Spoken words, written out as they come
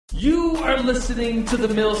You are listening to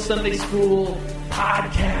the Mill Sunday School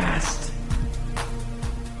podcast.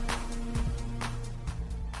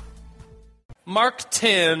 Mark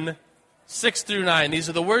 10, 6 through 9. These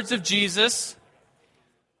are the words of Jesus.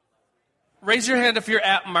 Raise your hand if you're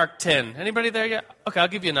at Mark 10. Anybody there yet? Okay, I'll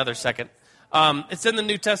give you another second. It's in the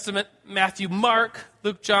New Testament, Matthew, Mark,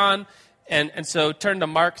 Luke, John, and so turn to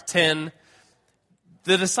Mark 10.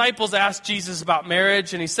 The disciples asked Jesus about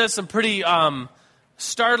marriage, and he says some pretty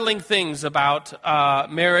startling things about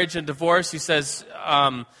marriage and divorce. He says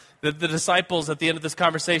that the disciples at the end of this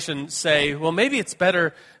conversation say, well, maybe it's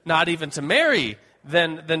better not even to marry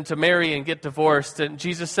than to marry and get divorced. And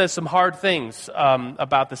Jesus says some hard things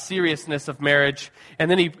about the seriousness of marriage. And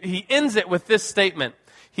then he ends it with this statement.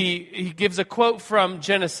 He gives a quote from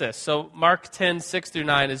Genesis. So Mark 10, 6 through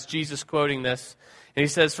 9 is Jesus quoting this. And he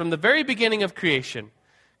says, from the very beginning of creation,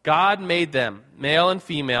 God made them, male and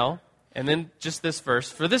female. And then just this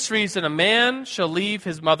verse, for this reason, a man shall leave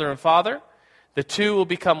his mother and father. The two will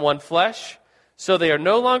become one flesh. So they are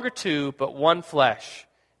no longer two, but one flesh.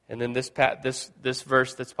 And then this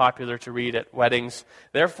verse that's popular to read at weddings.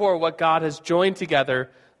 Therefore, what God has joined together,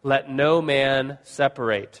 let no man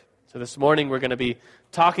separate. So this morning we're going to be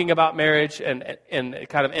talking about marriage and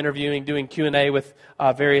kind of interviewing, doing Q&A with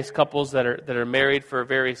various couples that are married for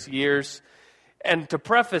various years. And to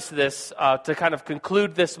preface this, to kind of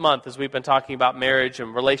conclude this month, as we've been talking about marriage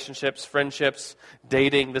and relationships, friendships,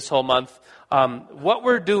 dating this whole month, what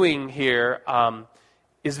we're doing here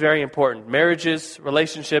is very important. Marriages,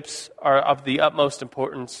 relationships are of the utmost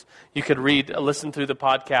importance. You could listen through the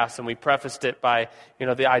podcast, and we prefaced it by,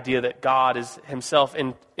 the idea that God is himself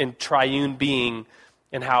in triune being,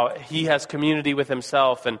 and how he has community with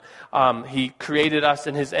himself, and he created us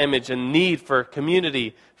in his image, and need for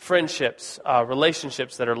community, friendships,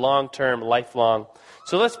 relationships that are long-term, lifelong.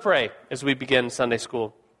 So let's pray as we begin Sunday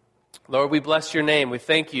school. Lord, we bless your name. We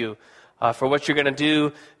thank you for what you're going to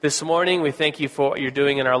do this morning. We thank you for what you're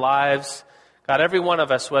doing in our lives. God, every one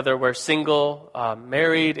of us, whether we're single,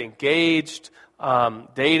 married, engaged,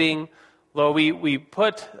 dating, Lord, we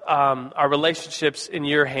put our relationships in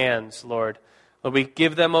your hands, Lord. Lord, we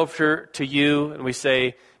give them over to you, and we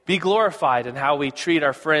say, be glorified in how we treat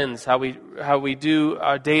our friends, how we do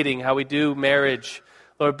our dating, how we do marriage.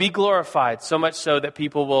 Lord, be glorified, so much so that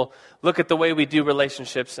people will look at the way we do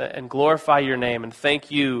relationships and glorify your name and thank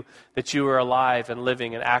you that you are alive and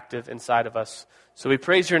living and active inside of us. So we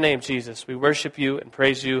praise your name, Jesus. We worship you and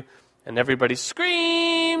praise you. And everybody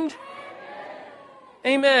screamed,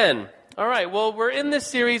 Amen. All right, well, we're in this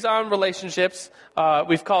series on relationships.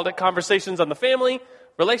 We've called it Conversations on the Family,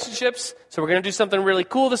 Relationships. So we're going to do something really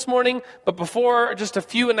cool this morning. But before, just a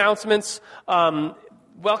few announcements.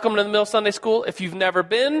 Welcome to the Mill Sunday School. If you've never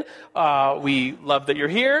been, we love that you're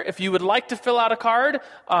here. If you would like to fill out a card,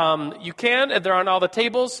 you can. They're on all the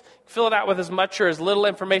tables. Fill it out with as much or as little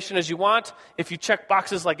information as you want. If you check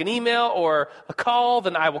boxes like an email or a call,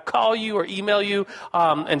 then I will call you or email you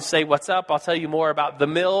and say what's up. I'll tell you more about the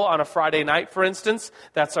Mill on a Friday night, for instance.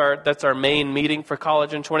 That's our main meeting for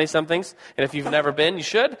college and 20-somethings. And if you've never been, you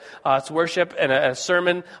should. It's worship and a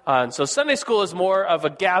sermon. And so Sunday school is more of a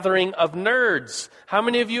gathering of nerds. How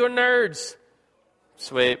many of you are nerds?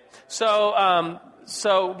 Sweet.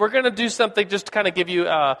 So we're going to do something just to kind of give you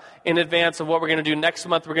in advance of what we're going to do next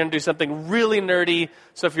month. We're going to do something really nerdy.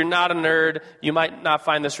 So if you're not a nerd, you might not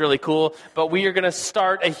find this really cool. But we are going to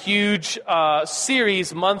start a huge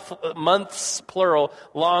series, months plural,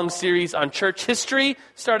 long series on church history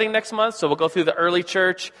starting next month. So we'll go through the early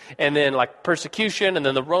church and then like persecution and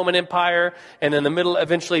then the Roman Empire and then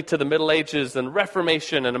eventually to the Middle Ages and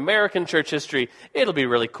Reformation and American church history. It'll be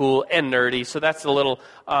really cool and nerdy. So that's a little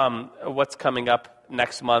what's coming up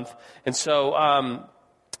next month. And so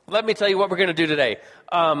let me tell you what we're going to do today.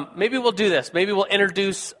 Maybe we'll do this. Maybe we'll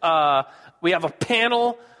introduce, we have a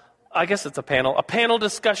panel, I guess it's a panel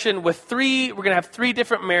discussion with we're going to have three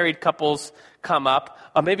different married couples come up.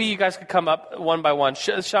 Maybe you guys could come up one by one.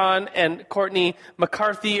 Sean and Courtney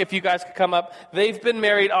McCarthy, if you guys could come up. They've been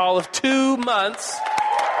married all of 2 months.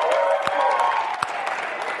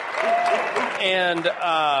 And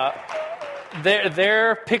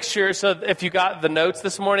their picture, so if you got the notes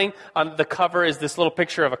this morning, on the cover is this little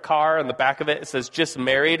picture of a car. On the back of it, it says just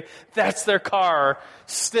married. That's their car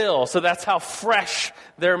still. So that's how fresh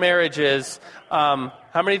their marriage is. How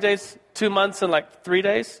many days? 2 months and like 3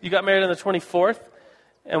 days? You got married on the 24th?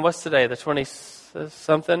 And what's today? The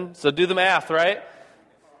 20-something? So do the math, right?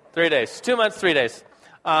 3 days. 2 months, 3 days.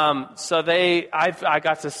 So I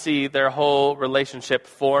got to see their whole relationship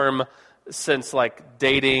form since like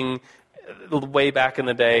dating way back in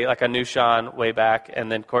the day. Like I knew Sean way back,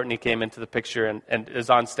 and then Courtney came into the picture and is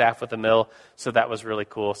on staff with the mill, so that was really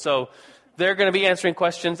cool. So they're going to be answering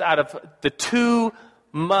questions out of the 2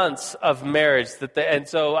 months of marriage and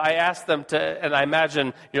so I asked them to, and I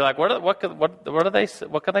imagine you're like, what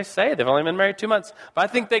can they say? They've only been married 2 months, but I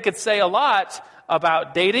think they could say a lot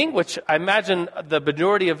about dating, which I imagine the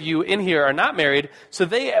majority of you in here are not married, so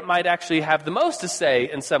they might actually have the most to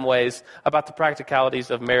say in some ways about the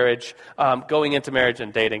practicalities of marriage, going into marriage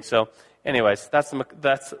and dating. So, anyways, that's the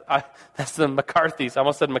McCarthys. I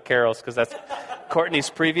almost said McCarrolls because that's Courtney's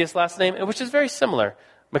previous last name, which is very similar.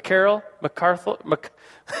 McCarroll, McCarthel,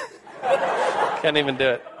 can't even do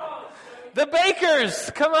it. The Bakers,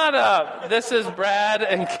 come on up. This is Brad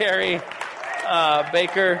and Carrie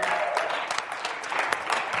Baker.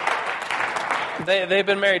 They've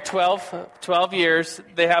been married 12 years.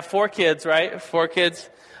 They have 4 kids, right? 4 kids.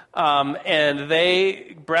 And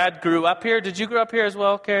Brad grew up here. Did you grow up here as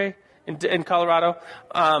well, Carrie, in Colorado?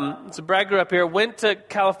 So Brad grew up here, went to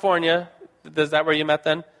California. Is that where you met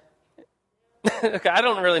then? Okay, I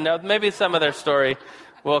don't really know. Maybe some of their story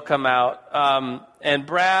will come out. And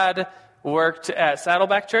Brad worked at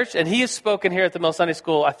Saddleback Church, and he has spoken here at the Mill Sunday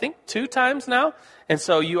School, I think, 2 times now. And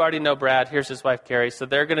so you already know Brad. Here's his wife, Carrie. So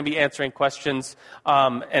they're going to be answering questions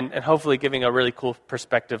and hopefully giving a really cool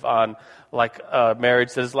perspective on like a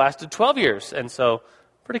marriage that has lasted 12 years. And so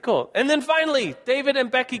pretty cool. And then finally, David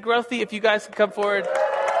and Becky Grothy, if you guys can come forward.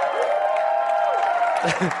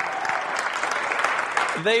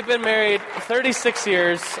 They've been married 36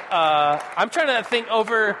 years. I'm trying to think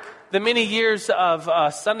over the many years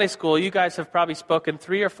of Sunday school. You guys have probably spoken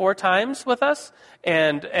 3 or 4 times with us,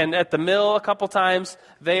 and at the mill a couple times.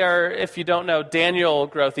 They are, if you don't know, Daniel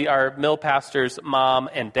Grothy, our mill pastor's mom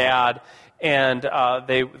and dad, and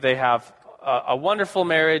they have a wonderful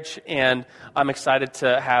marriage, and I'm excited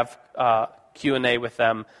to have Q&A with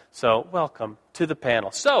them. So welcome to the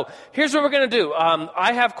panel. So here's what we're going to do.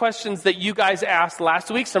 I have questions that you guys asked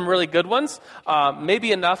last week, some really good ones,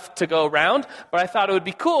 maybe enough to go around, but I thought it would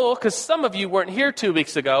be cool because some of you weren't here 2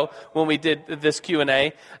 weeks ago when we did this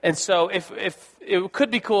Q&A, and so if it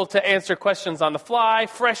could be cool to answer questions on the fly,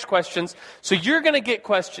 fresh questions. So you're going to get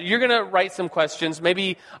questions. You're going to write some questions,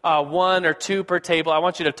 maybe 1 or 2 per table. I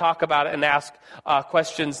want you to talk about it and ask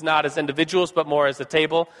questions not as individuals, but more as a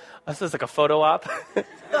table. This is like a photo op.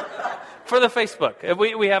 For the Facebook.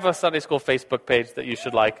 We have a Sunday School Facebook page that you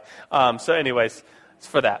should like. So anyways, it's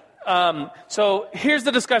for that. So here's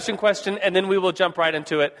the discussion question, and then we will jump right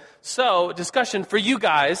into it. So discussion for you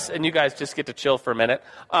guys, and you guys just get to chill for a minute.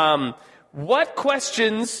 What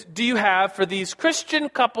questions do you have for these Christian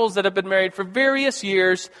couples that have been married for various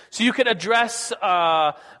years, so you can address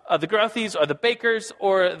the Grothys or the Bakers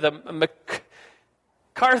or the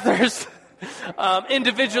MacArthurs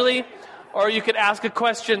individually? Or you could ask a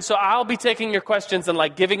question. So I'll be taking your questions and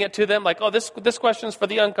like giving it to them. Like, oh, this question's for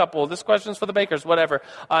the young couple. This question's for the Bakers, whatever.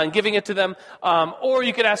 And giving it to them. Or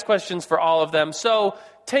you could ask questions for all of them. So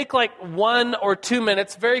take like 1 or 2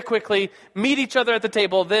 minutes very quickly. Meet each other at the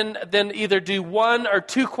table. Then either do 1 or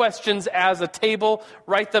 2 questions as a table.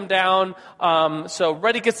 Write them down. So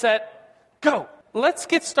ready, get set, go. Let's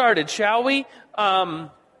get started, shall we? So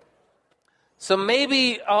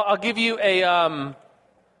maybe I'll give you a...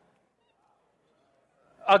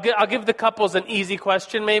 I'll give the couples an easy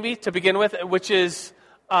question maybe to begin with, which is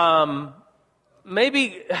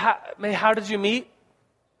maybe how did you meet?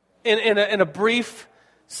 In a brief,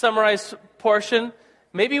 summarized portion.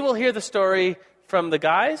 Maybe we'll hear the story from the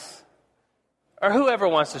guys or whoever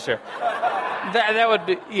wants to share. That would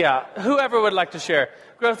be, yeah, whoever would like to share.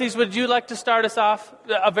 Grothys, would you like to start us off?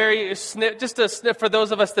 Just a snip for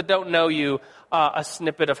those of us that don't know you, a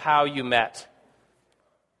snippet of how you met.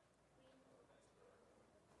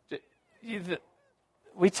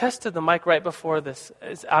 We tested the mic right before this.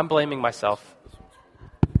 I'm blaming myself.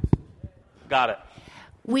 Got it.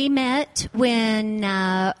 We met when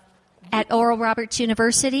at Oral Roberts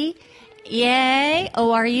University. Yay,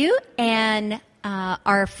 ORU. And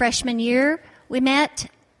our freshman year, we met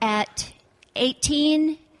at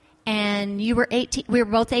 18, and you were 18. We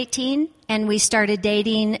were both 18, and we started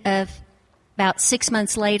dating about 6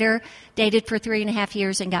 months later, dated for 3.5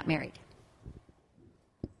 years, and got married.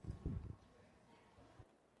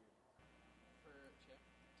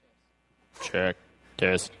 Check.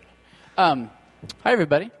 Test. Hi,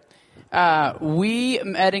 everybody. We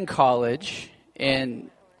met in college and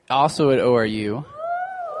also at ORU.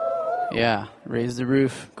 Yeah, raise the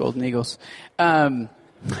roof, Golden Eagles. We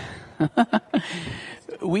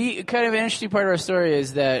kind of an interesting part of our story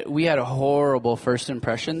is that we had horrible first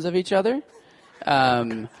impressions of each other.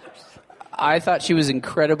 I thought she was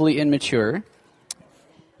incredibly immature.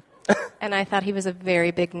 And I thought he was a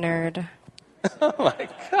very big nerd. Oh, my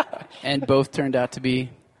gosh. And both turned out to be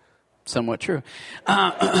somewhat true.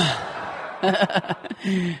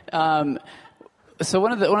 So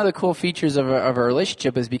one of the cool features of our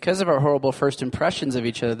relationship is because of our horrible first impressions of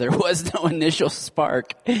each other, there was no initial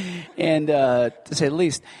spark, and to say the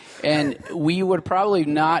least. And we would probably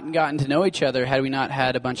not gotten to know each other had we not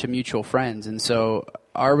had a bunch of mutual friends. And so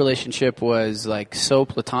our relationship was like so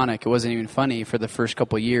platonic, it wasn't even funny for the first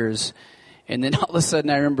couple of years. And then all of a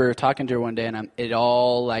sudden I remember talking to her one day, and it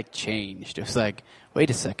all like changed. It was like,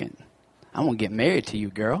 wait a second, I'm going to get married to you,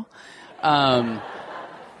 girl.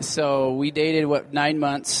 So we dated, 9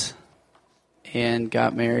 months and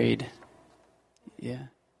got married. Yeah.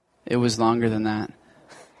 It was longer than that.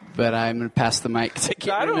 But I'm going to pass the mic because I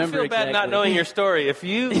can't I don't remember feel bad exactly. not knowing your story. If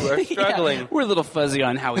you are struggling. Yeah, we're a little fuzzy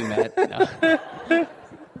on how we met. No.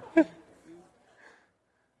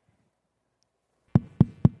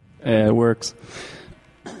 It works.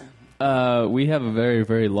 We have a very,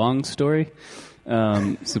 very long story,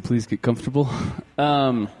 so please get comfortable.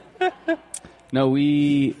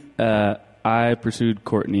 I pursued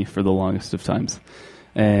Courtney for the longest of times,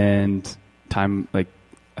 and I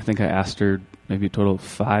think I asked her maybe a total of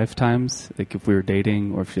 5 times, like if we were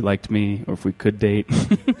dating or if she liked me or if we could date.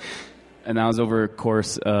 And that was over a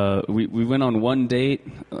course. We went on one date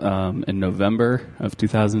in November of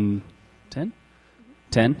 2010.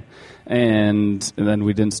 And then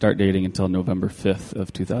we didn't start dating until November 5th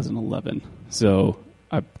of 2011. So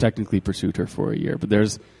I technically pursued her for a year, but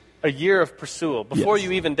there's A year of pursual before Yes.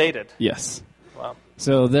 you even dated. Yes. Wow.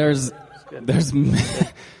 So there's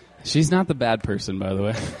she's not the bad person, by the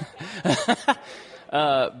way.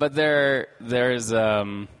 But there's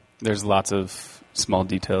lots of small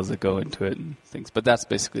details that go into it and things. But that's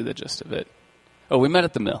basically the gist of it. Oh, we met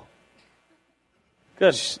at the mill.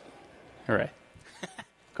 Good. Hooray.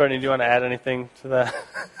 Courtney, do you want to add anything to that?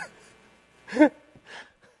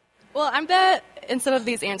 Well, I bet instead of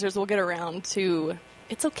these answers, we'll get around to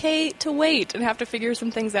it's okay to wait and have to figure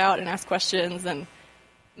some things out and ask questions and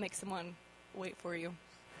make someone wait for you.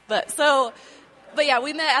 But yeah,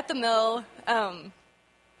 we met at the mill, kind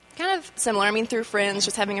of similar. I mean, through friends,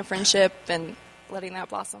 just having a friendship and letting that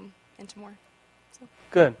blossom into more. So,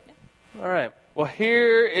 Good. Yeah. All right. Well,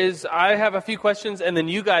 I have a few questions, and then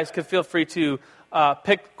you guys could feel free to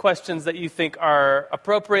pick questions that you think are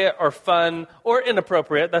appropriate or fun or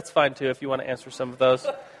inappropriate. That's fine, too, if you want to answer some of those.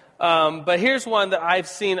 But here's one that I've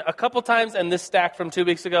seen a couple times, and this stacked from 2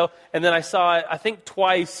 weeks ago, and then I saw it, I think,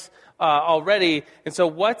 twice already. And so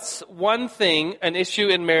what's one thing, an issue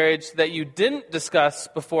in marriage that you didn't discuss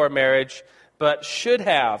before marriage but should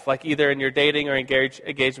have, like either in your dating or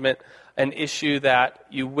engagement, an issue that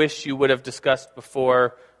you wish you would have discussed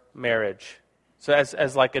before marriage? So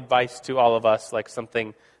as like advice to all of us, like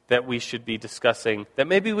something that we should be discussing that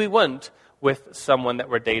maybe we wouldn't with someone that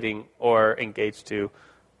we're dating or engaged to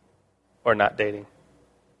or not dating.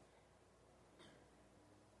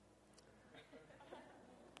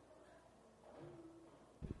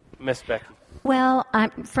 Miss Becky. Well,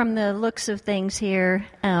 from the looks of things here,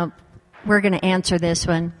 we're going to answer this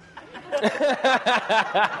one.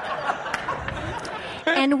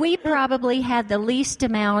 And we probably had the least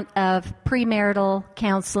amount of premarital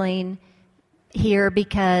counseling here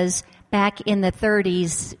because back in the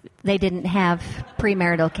 30s, they didn't have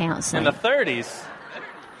premarital counseling. In the 30s?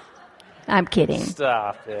 I'm kidding.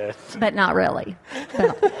 Stop it. But not really.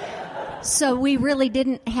 So we really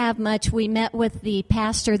didn't have much. We met with the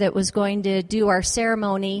pastor that was going to do our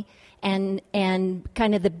ceremony, and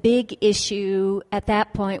kind of the big issue at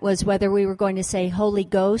that point was whether we were going to say Holy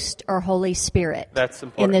Ghost or Holy Spirit. That's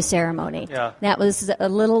important. In the ceremony. Yeah. That was a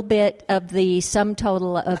little bit of the sum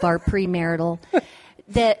total of our premarital.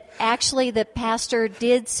 That actually the pastor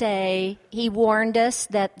did say, he warned us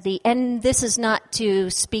that and this is not to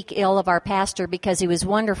speak ill of our pastor because he was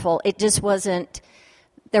wonderful, it just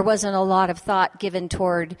there wasn't a lot of thought given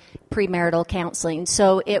toward premarital counseling.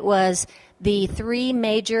 So it was the 3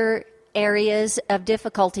 major areas of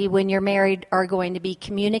difficulty when you're married are going to be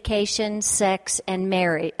communication, sex, and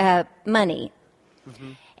money.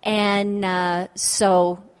 Mm-hmm. And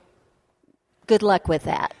so good luck with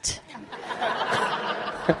that.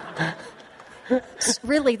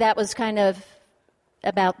 Really, that was kind of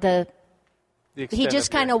about he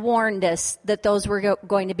just kind of warned us that those were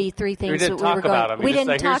going to be 3 things. We didn't that talk we were about going. them. We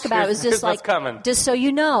didn't talk about it. It was just like, just so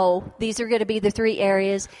you know, these are going to be the 3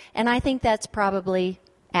 areas, and I think that's probably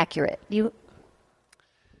accurate.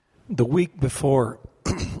 The week before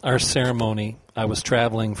our ceremony, I was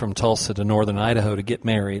traveling from Tulsa to northern Idaho to get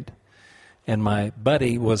married, And my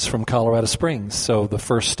buddy was from Colorado Springs, so the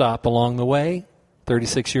first stop along the way,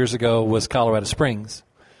 36 years ago, was Colorado Springs.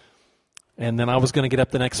 And then I was going to get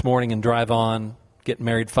up the next morning and drive on, get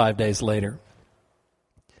married 5 days later.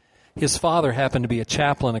 His father happened to be a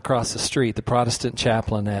chaplain across the street, the Protestant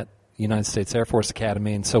chaplain at United States Air Force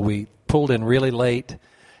Academy, and so we pulled in really late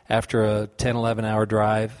after a 10, 11-hour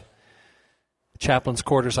drive. Chaplain's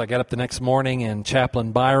quarters, I got up the next morning, and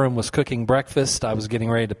Chaplain Byram was cooking breakfast. I was getting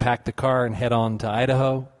ready to pack the car and head on to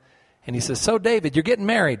Idaho. And he says, "So, David, you're getting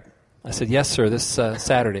married?" I said, "Yes, sir, this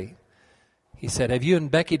Saturday." He said, "Have you and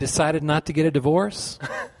Becky decided not to get a divorce?"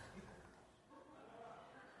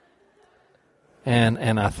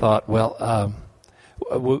 And I thought, well,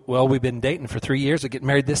 we've been dating for 3 years. We'll get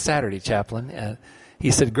married this Saturday, Chaplain. He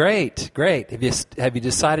said, great. Have you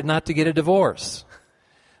decided not to get a divorce?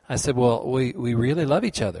 I said, well, we really love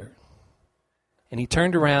each other. And he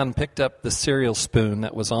turned around and picked up the cereal spoon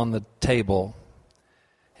that was on the table.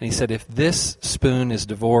 And he said, if this spoon is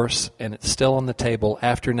divorce and it's still on the table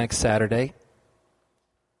after next Saturday,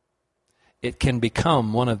 it can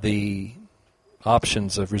become one of the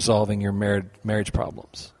options of resolving your marriage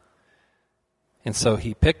problems. And so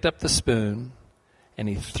he picked up the spoon and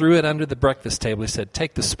he threw it under the breakfast table. He said,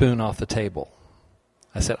 "Take the spoon off the table."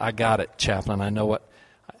 I said, "I got it, Chaplain. I know what."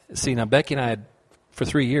 See, now Becky and I had, for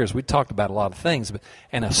 3 years, we talked about a lot of things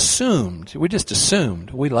and we just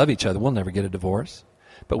assumed we love each other. We'll never get a divorce.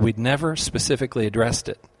 But we'd never specifically addressed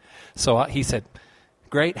it. So he said,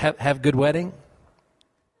 "Great, have a good wedding."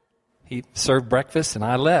 He served breakfast and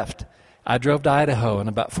I left. I drove to Idaho, and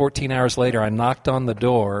about 14 hours later, I knocked on the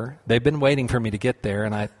door. They've been waiting for me to get there,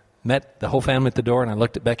 and I met the whole family at the door, and I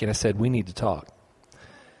looked at Becky and I said, "We need to talk."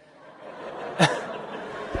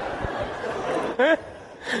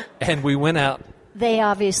 And we went out. They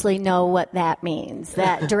obviously know what that means,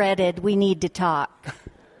 that dreaded, "we need to talk."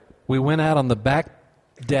 We went out on the back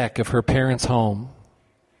deck of her parents' home,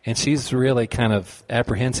 and she's really kind of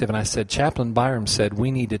apprehensive, and I said, "Chaplain Byram said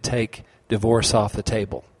we need to take divorce off the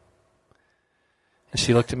table." And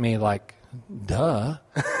she looked at me like, "Duh."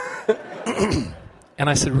 And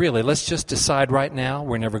I said, "Really, let's just decide right now.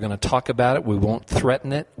 We're never going to talk about it. We won't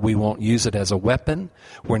threaten it. We won't use it as a weapon.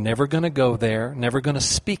 We're never going to go there, never going to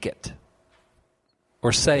speak it.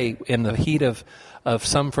 Or say in the heat of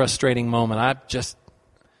some frustrating moment,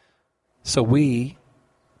 So we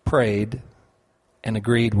prayed and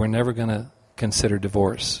agreed we're never going to consider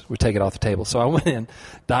divorce. We take it off the table. So I went in,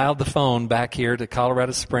 dialed the phone back here to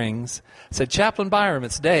Colorado Springs, said, "Chaplain Byram,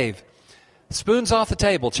 it's Dave. Spoon's off the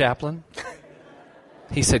table, Chaplain."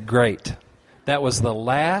 He said, "Great." That was the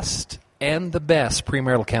last and the best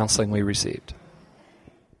premarital counseling we received.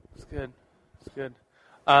 It's good. It's good.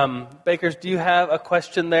 Bakers, do you have a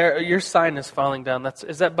question there? Your sign is falling down.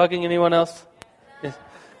 Is that bugging anyone else? Yes.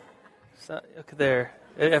 Okay, there.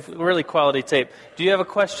 I have really quality tape. Do you have a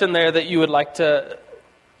question there that you would like to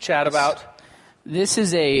chat about? This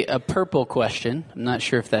is a purple question. I'm not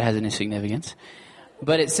sure if that has any significance.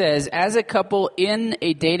 But it says, as a couple in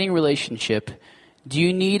a dating relationship, do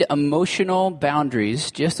you need emotional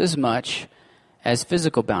boundaries just as much as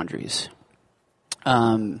physical boundaries?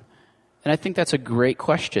 And I think that's a great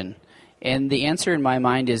question. And the answer in my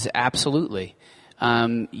mind is absolutely.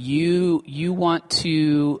 You want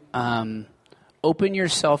to open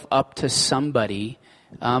yourself up to somebody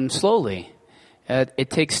slowly. It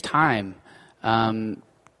takes time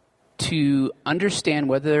to understand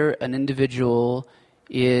whether an individual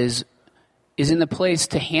is in the place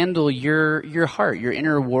to handle your heart, your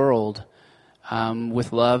inner world,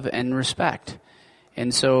 with love and respect.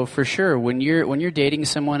 And so, for sure, when you're dating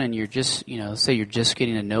someone and you're just, say you're just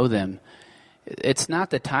getting to know them, it's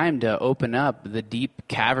not the time to open up the deep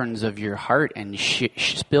caverns of your heart and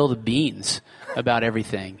spill the beans about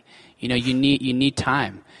everything. You need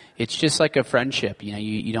time. It's just like a friendship.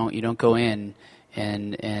 You don't go in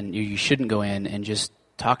and you shouldn't go in and just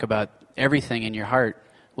talk about everything in your heart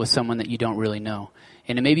with someone that you don't really know.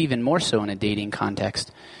 And it may be even more so in a dating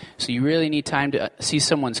context. So you really need time to see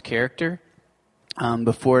someone's character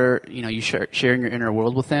before you sharing your inner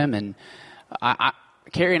world with them. And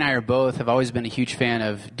Carrie and I have always been a huge fan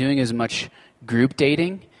of doing as much group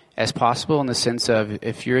dating as possible, in the sense of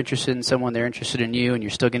if you're interested in someone, they're interested in you, and you're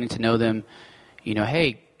still getting to know them.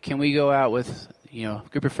 Hey, can we go out with a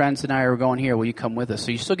group of friends tonight? We're going here. Will you come with us?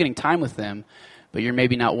 So you're still getting time with them, but you're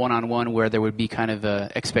maybe not one-on-one where there would be kind of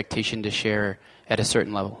a expectation to share at a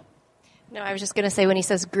certain level. No, I was just going to say, when he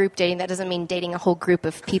says group dating, that doesn't mean dating a whole group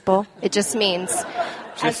of people. It just means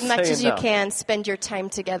as much saying as you no. can, spend your time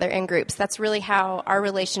together in groups. That's really how our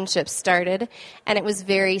relationship started, and it was a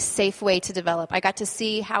very safe way to develop. I got to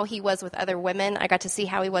see how he was with other women. I got to see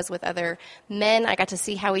how he was with other men. I got to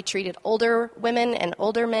see how he treated older women and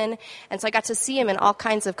older men, and so I got to see him in all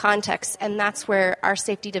kinds of contexts, and that's where our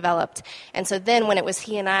safety developed. And so then when it was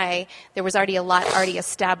he and I, there was already a lot already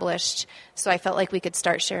established, so I felt like we could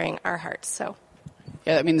start sharing our hearts. So.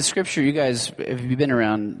 Yeah, I mean, the scripture, you guys, if you've been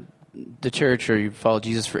around the church or you've followed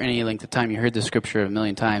Jesus for any length of time, you heard the scripture a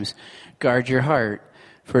million times. Guard your heart,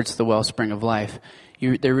 for it's the wellspring of life.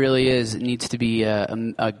 There really needs to be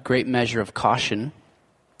a great measure of caution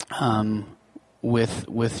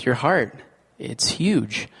with your heart. It's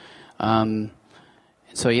huge.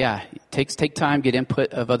 So yeah, take time, get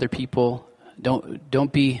input of other people.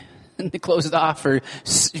 Don't be closed off or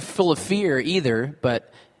full of fear either,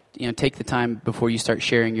 but take the time before you start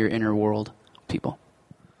sharing your inner world with people.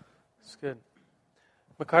 That's good.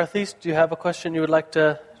 McCarthy, do you have a question you would like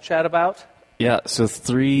to chat about? Yeah, so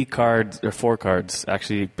 4 cards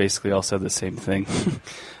actually basically all said the same thing.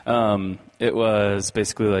 It was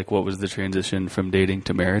basically like, what was the transition from dating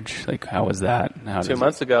to marriage? Like, how was that? 2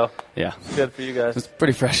 months ago. Yeah. It's good for you guys. It's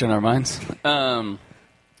pretty fresh in our minds.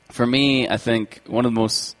 For me, I think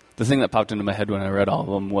the thing that popped into my head when I read all of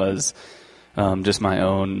them was just my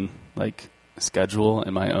own schedule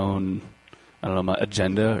and my own, my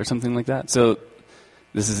agenda or something like that. So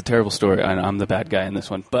this is a terrible story. I'm the bad guy in this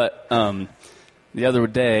one. But the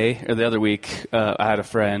other week, I had a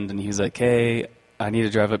friend, and he was like, hey, I need to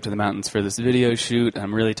drive up to the mountains for this video shoot.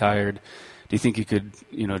 I'm really tired. Do you think you could,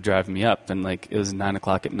 drive me up? And it was 9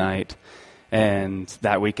 o'clock at night. And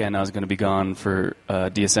that weekend I was going to be gone for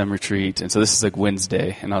a DSM retreat. And so this is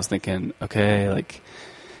Wednesday. And I was thinking, okay,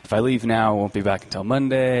 if I leave now, I won't be back until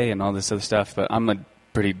Monday and all this other stuff. But I'm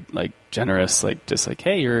pretty generous,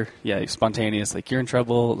 hey, you're spontaneous, you're in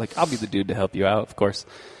trouble, I'll be the dude to help you out, of course.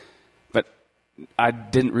 But I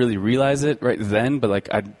didn't really realize it right then,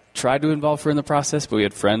 but I tried to involve her in the process, but we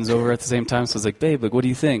had friends over at the same time, so I was like, babe, what do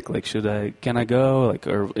you think? Can I go?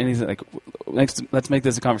 Or anything, let's make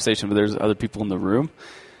this a conversation, but there's other people in the room.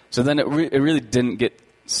 So then it really didn't get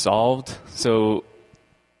solved. So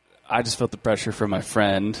I just felt the pressure from my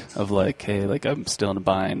friend of hey, I'm still in a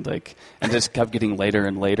bind, and just kept getting later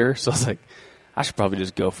and later. So I was like, I should probably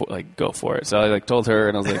just go for it. So I told her,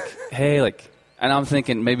 and I was like, hey, and I'm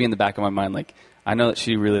thinking maybe in the back of my mind, I know that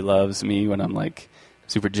she really loves me when I'm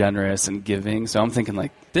super generous and giving. So I'm thinking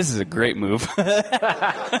this is a great move.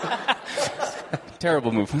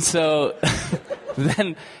 Terrible move. So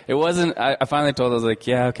then it wasn't, I finally told her, I was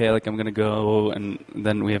yeah, okay, I'm going to go. And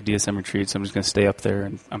then we have DSM retreat, so I'm just going to stay up there,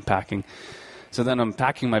 and I'm packing. So then I'm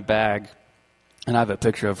packing my bag, and I have a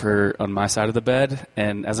picture of her on my side of the bed.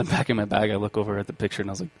 And as I'm packing my bag, I look over at the picture, and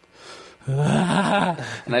I was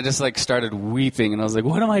and I just started weeping, and I was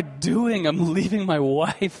what am I doing? I'm leaving my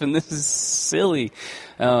wife, and this is silly.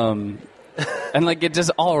 And it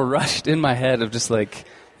just all rushed in my head of just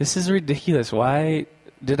this is ridiculous. Why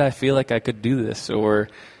did I feel like I could do this? Or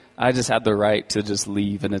I just had the right to just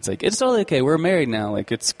leave, and it's it's totally okay. We're married now.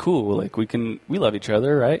 It's cool. We love each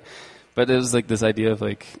other, right? But it was this idea of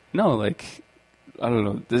no, I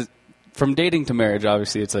don't know. From dating to marriage,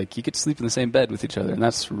 obviously, it's you get to sleep in the same bed with each other, and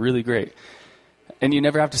that's really great. And you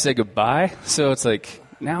never have to say goodbye. So it's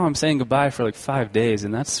now I'm saying goodbye for 5 days,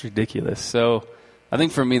 and that's ridiculous. So I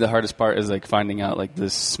think for me, the hardest part is finding out the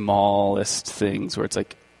smallest things where it's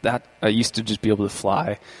that I used to just be able to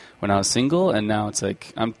fly when I was single, and now it's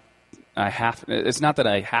it's not that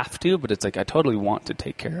I have to, but it's I totally want to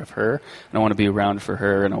take care of her, and I want to be around for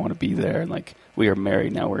her, and I want to be there, and we are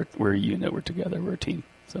married now, we're a unit, we're together, we're a team.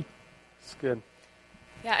 So it's good.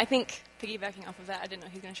 Yeah, I think piggybacking off of that, I didn't know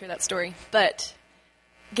he was going to share that story, but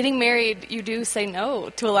getting married, you do say no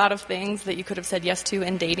to a lot of things that you could have said yes to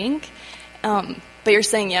in dating, but you're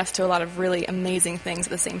saying yes to a lot of really amazing things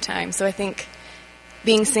at the same time. So I think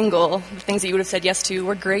being single, the things that you would have said yes to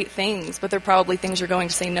were great things, but they're probably things you're going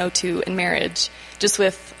to say no to in marriage, just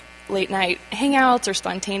with late night hangouts or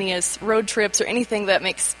spontaneous road trips or anything that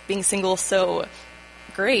makes being single so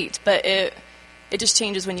great. But it just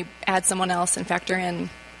changes when you add someone else and factor in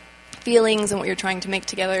feelings and what you're trying to make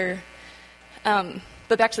together.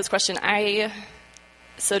 But back to this question,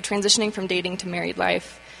 so transitioning from dating to married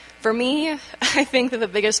life, for me, I think that the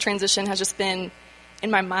biggest transition has just been in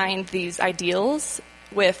my mind these ideals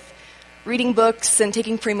with reading books and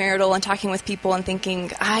taking premarital and talking with people and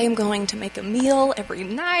thinking, I am going to make a meal every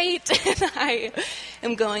night and I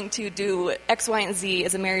am going to do X, Y, and Z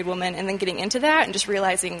as a married woman, and then getting into that and just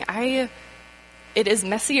realizing it is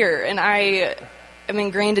messier, and I am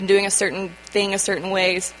ingrained in doing a certain thing a certain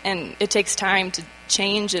way, and it takes time to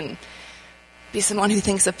change and be someone who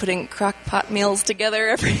thinks of putting crock pot meals together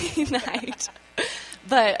every night.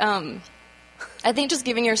 But I think just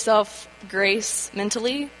giving yourself grace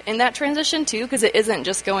mentally in that transition too, because it isn't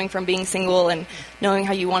just going from being single and knowing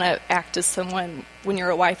how you want to act as someone when you're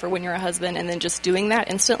a wife or when you're a husband and then just doing that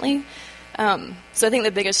instantly. So I think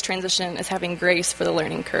the biggest transition is having grace for the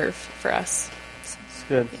learning curve for us. That's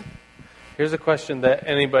good. Yeah. Here's a question that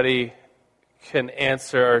anybody can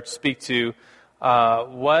answer or speak to.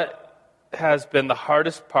 What has been the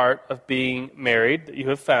hardest part of being married that you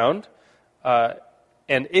have found?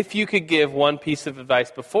 And if you could give one piece of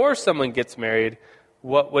advice before someone gets married,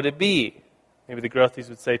 what would it be? Maybe the Grothies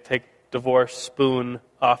would say, take divorce spoon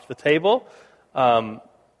off the table.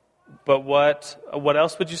 But what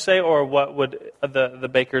else would you say, or what would the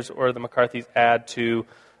Bakers or the McCarthys add to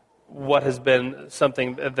what has been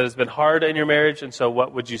something that has been hard in your marriage? And so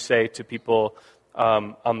what would you say to people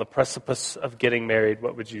on the precipice of getting married?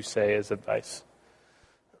 What would you say as advice?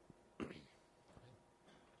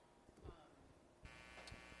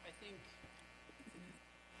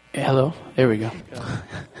 Hello? There we go.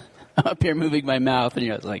 I'm up here moving my mouth, and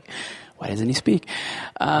you're like, why doesn't he speak?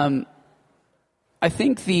 I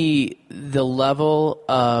think the level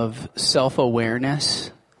of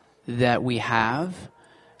self-awareness that we have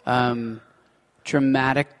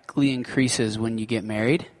dramatically increases when you get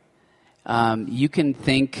married. You can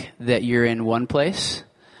think that you're in one place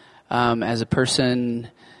as a person,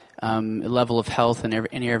 level of health in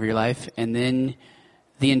any area of your life, and then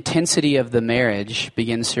the intensity of the marriage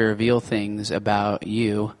begins to reveal things about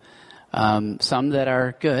you, some that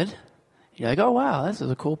are good. You're like, oh, wow, this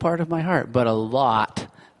is a cool part of my heart, but a lot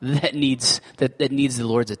that needs the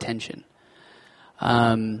Lord's attention.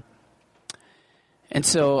 And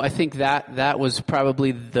so I think that was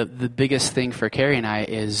probably the biggest thing for Carrie and I,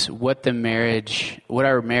 is what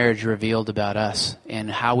our marriage revealed about us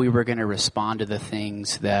and how we were going to respond to the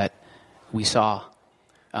things that we saw.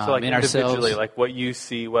 So like in individually, ourselves. like what you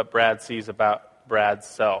see, what Brad sees about Brad's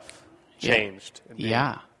self changed.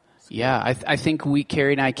 Yeah. I think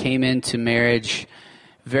Carrie and I came into marriage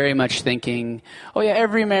very much thinking, oh yeah,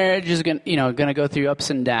 every marriage is going to go through ups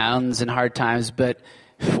and downs and hard times, but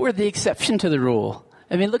we're the exception to the rule.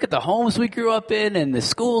 I mean, look at the homes we grew up in and the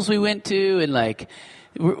schools we went to, and like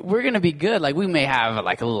we're going to be good. Like we may have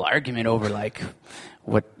like a little argument over like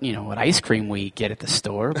what ice cream we get at the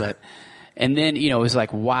store, but. And then, it was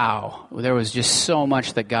like, wow, there was just so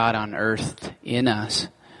much that God unearthed in us.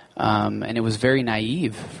 And it was very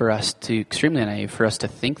extremely naive for us to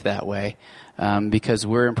think that way, because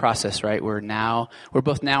we're in process, right? We're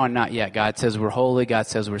both now and not yet. God says we're holy. God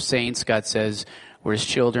says we're saints. God says we're His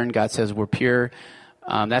children. God says we're pure.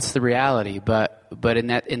 That's the reality. But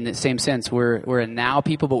in the same sense, we're a now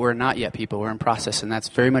people, but we're not yet people. We're in process. And that's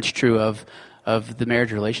very much true of the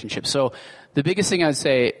marriage relationship. So the biggest thing I would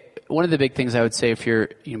say, one of the big things I would say if you're,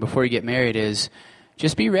 before you get married, is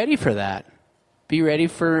just be ready for that. Be ready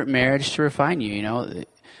for marriage to refine you.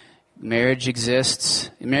 Marriage exists.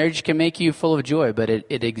 Marriage can make you full of joy, but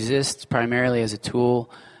it exists primarily as a tool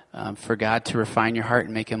for God to refine your heart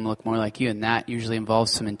and make Him look more like you, and that usually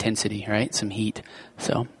involves some intensity, right? Some heat.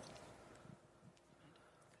 So.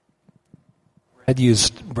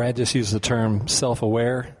 Brad just used the term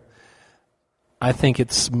self-aware. I think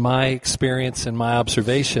it's my experience and my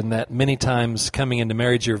observation that many times coming into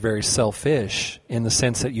marriage you're very selfish, in the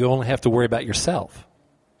sense that you only have to worry about yourself.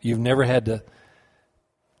 You've never had to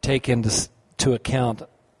take into account,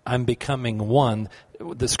 I'm becoming one.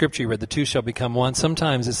 The scripture you read, the two shall become one.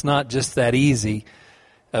 Sometimes it's not just that easy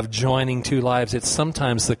of joining two lives. It's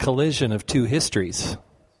sometimes the collision of two histories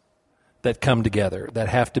that come together, that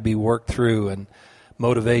have to be worked through, and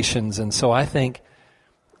motivations. And so I think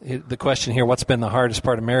the question here, what's been the hardest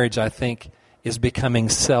part of marriage, I think, is becoming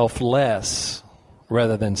selfless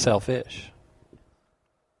rather than selfish.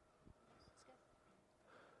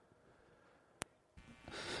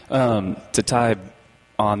 To tie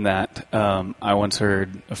on that, I once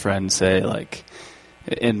heard a friend say, like,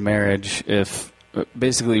 in marriage, if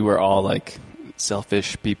basically we're all like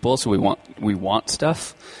selfish people, so we want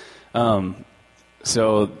stuff.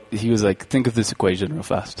 So he was like, think of this equation real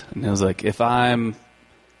fast, and it was like, if I'm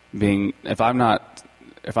being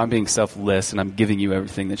selfless and I'm giving you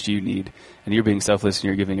everything that you need, and you're being selfless and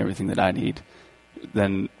you're giving everything that I need,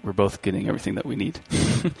 then we're both getting everything that we need.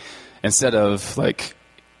 Instead of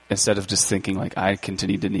just thinking like, I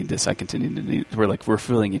continue to need this, we're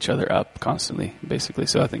filling each other up constantly, basically.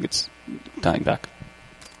 So I think it's tying back.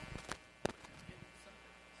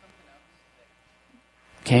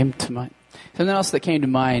 Something else that came to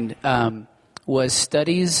mind was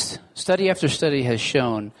study after study has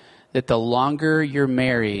shown that the longer you're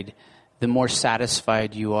married, the more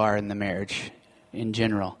satisfied you are in the marriage in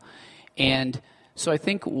general. And so I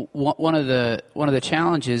think one of the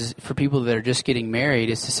challenges for people that are just getting married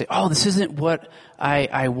is to say, oh, this isn't what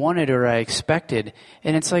I wanted or I expected.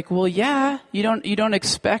 And it's like, well, yeah, you don't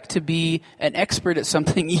expect to be an expert at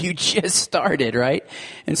something you just started, right?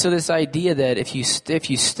 And so this idea that if you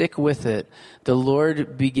stick with it, the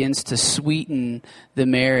Lord begins to sweeten the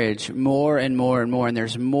marriage more and more and more. And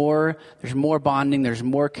there's more bonding, there's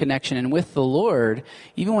more connection. And with the Lord,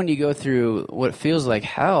 even when you go through what feels like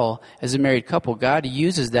hell as a married couple, God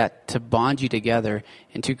uses that to bond you together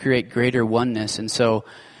and to create greater oneness. And so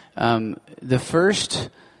the first,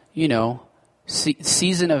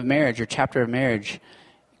 season of marriage or chapter of marriage,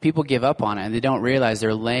 people give up on it and they don't realize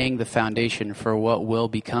they're laying the foundation for what will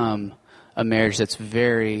become a marriage that's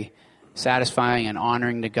very satisfying and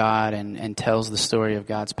honoring to God and tells the story of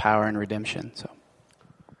God's power and redemption. So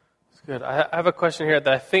that's good. I have a question here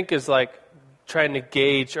that I think is like trying to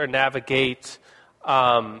gauge or navigate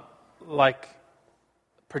like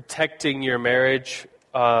protecting your marriage,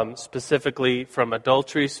 specifically from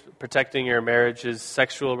adultery, protecting your marriage's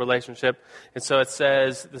sexual relationship. And so it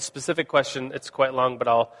says, the specific question, it's quite long, but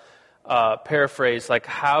I'll paraphrase, like,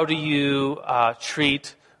 how do you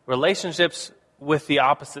treat relationships with the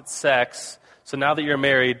opposite sex? So now that you're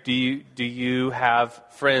married, do you have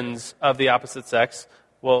friends of the opposite sex?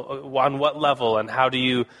 Well, on what level, and how do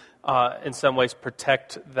you, in some ways,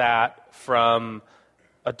 protect that from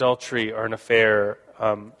adultery or an affair?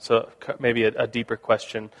 So maybe a deeper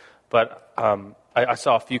question, but I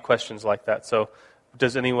saw a few questions like that. So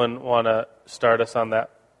does anyone want to start us on that?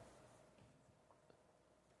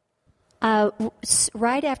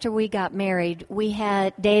 Right after we got married,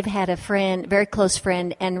 Dave had a friend, very close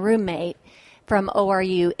friend and roommate from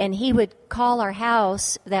ORU, and he would call our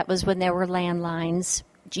house. That was when there were landlines.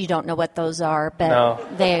 You don't know what those are, but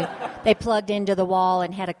no. They plugged into the wall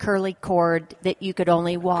and had a curly cord that you could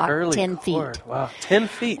only walk 10 feet. Wow, 10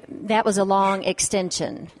 feet. That was a long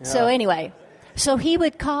extension. Yeah. So anyway, so he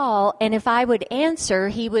would call, and if I would answer,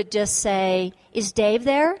 he would just say, "Is Dave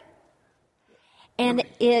there?" And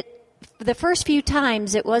the first few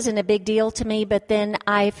times it wasn't a big deal to me, but then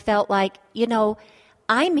I felt like,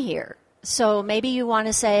 I'm here. So maybe you want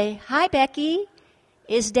to say, "Hi, Becky,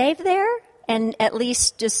 is Dave there?" And at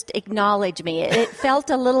least just acknowledge me. It felt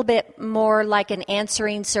a little bit more like an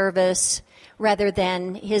answering service rather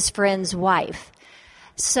than his friend's wife.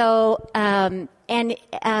 So, I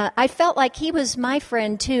felt like he was my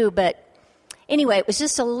friend too, but anyway, it was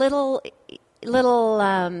just a little,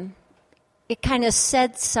 it kind of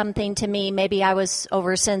said something to me. Maybe I was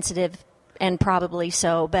oversensitive, and probably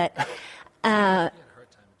so, but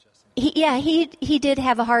he did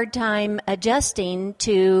have a hard time adjusting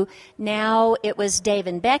to, now it was Dave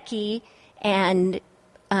and Becky, and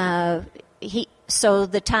so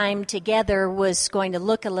the time together was going to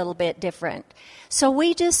look a little bit different. So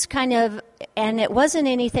we just kind of, and it wasn't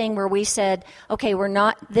anything where we said, okay,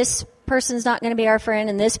 this person's not going to be our friend,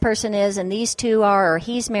 and this person is, and these two are, or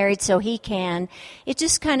he's married so he can. It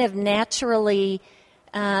just kind of naturally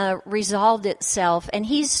resolved itself, and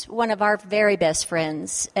he's one of our very best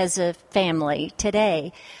friends as a family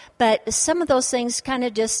today. But some of those things kind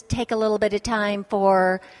of just take a little bit of time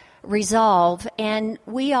for resolve, and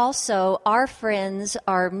we also, our friends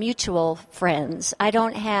are mutual friends. I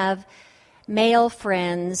don't have male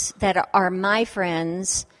friends that are my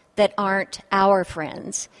friends that aren't our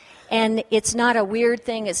friends. And it's not a weird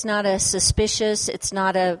thing. It's not a suspicious. It's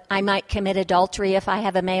not I might commit adultery if I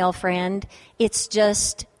have a male friend. It's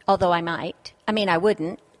just, although I might. I mean, I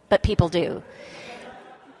wouldn't, but people do.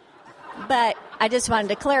 But I just wanted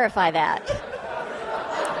to clarify that.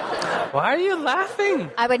 Why are you laughing?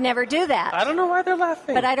 I would never do that. I don't know why they're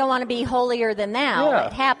laughing. But I don't want to be holier than thou. Yeah.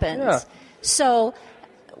 It happens. Yeah. So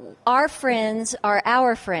our friends are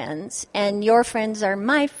our friends, and your friends are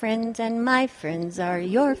my friends, and my friends are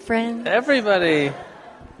your friends. Everybody.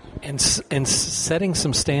 And setting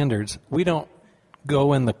some standards. We don't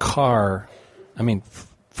go in the car. I mean,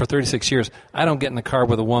 for 36 years, I don't get in the car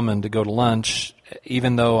with a woman to go to lunch,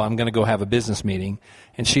 even though I'm going to go have a business meeting.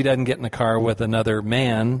 And she doesn't get in the car with another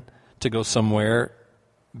man to go somewhere,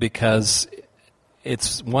 because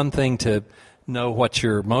it's one thing to know what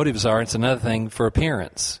your motives are. It's another thing for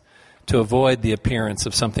appearance, to avoid the appearance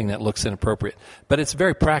of something that looks inappropriate. But it's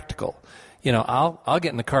very practical. I'll get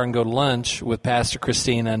in the car and go to lunch with Pastor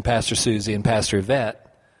Christina and Pastor Susie and Pastor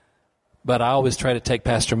Yvette, but I always try to take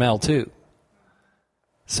Pastor Mel too.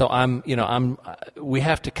 So we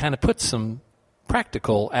have to kind of put some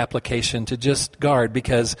practical application to just guard,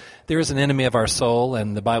 because there is an enemy of our soul,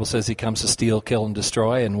 and the Bible says he comes to steal, kill, and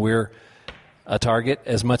destroy, and we're a target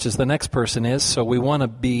as much as the next person is, so we want to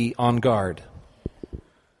be on guard. Pastor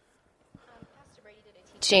Brady did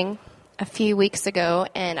a teaching a few weeks ago,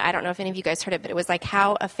 and I don't know if any of you guys heard it, but it was like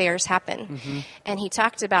how affairs happen. Mm-hmm. And he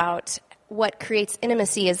talked about what creates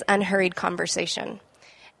intimacy is unhurried conversation.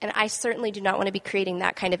 And I certainly do not want to be creating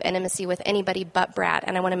that kind of intimacy with anybody but Brad.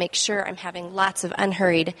 And I want to make sure I'm having lots of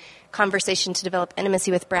unhurried conversation to develop intimacy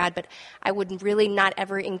with Brad. But I would really not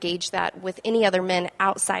ever engage that with any other men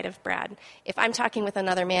outside of Brad. If I'm talking with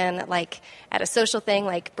another man, like at a social thing,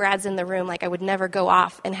 like Brad's in the room, like I would never go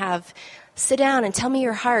off and have, sit down and tell me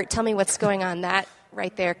your heart, tell me what's going on. That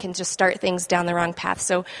right there can just start things down the wrong path.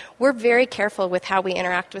 So we're very careful with how we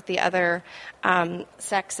interact with the other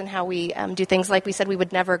sex and how we do things. Like we said, we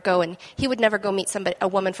would never go, and he would never go meet a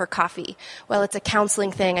woman for coffee. Well, it's a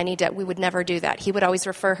counseling thing. We would never do that. He would always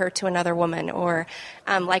refer her to another woman. Or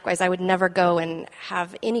likewise, I would never go and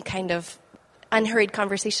have any kind of unhurried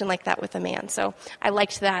conversation like that with a man. So I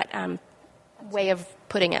liked that way of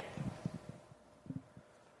putting it.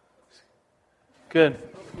 Good.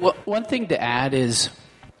 Well, one thing to add is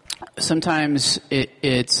sometimes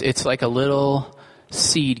it's like a little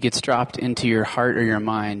seed gets dropped into your heart or your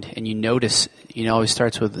mind, and you notice. It always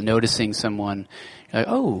starts with noticing someone. You're like,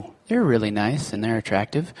 oh, they're really nice and they're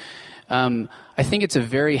attractive. I think it's a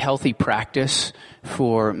very healthy practice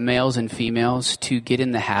for males and females to get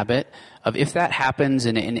in the habit of, if that happens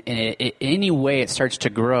and in any way it starts to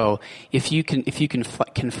grow, if you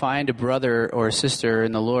can find a brother or a sister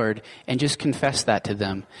in the Lord and just confess that to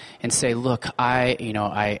them and say, look,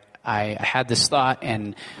 I had this thought,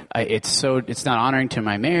 and it's not honoring to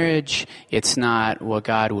my marriage. It's not what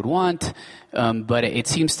God would want, but it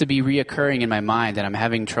seems to be reoccurring in my mind, and I'm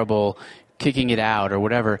having trouble kicking it out or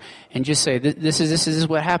whatever. And just say, this is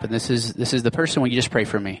what happened. This is the person. Will you just pray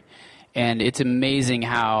for me? And it's amazing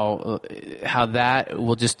how that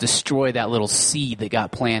will just destroy that little seed that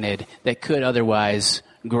got planted that could otherwise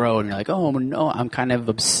grow. And you're like, oh no, I'm kind of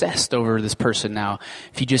obsessed over this person now.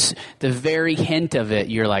 If you just, the very hint of it,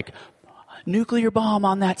 you're like, nuclear bomb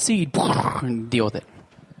on that seed, and deal with it.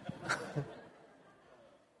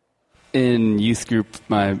 In youth group,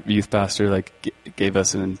 my youth pastor gave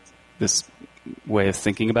us this way of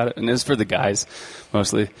thinking about it, and it was for the guys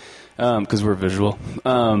mostly, because we're visual.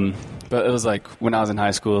 But it was like when I was in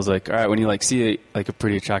high school, it was like, all right, when you see a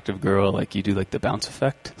pretty attractive girl, you do the bounce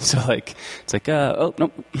effect. So it's like, oh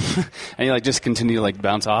nope, and you just continue to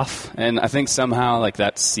bounce off. And I think somehow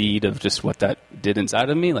that seed of just what that did inside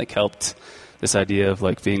of me helped this idea of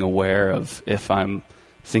being aware of, if I'm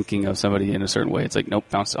thinking of somebody in a certain way, it's nope,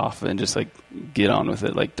 bounce off and just get on with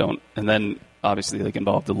it. Don't, and then obviously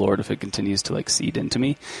involve the Lord if it continues to seed into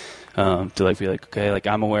me. To be okay,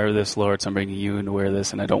 I'm aware of this, Lord, so I'm bringing you into aware of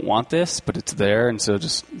this, and I don't want this, but it's there, and so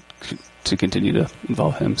just to continue to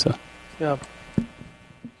involve Him. So, yeah.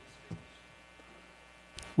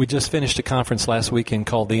 We just finished a conference last weekend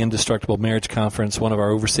called the Indestructible Marriage Conference. One of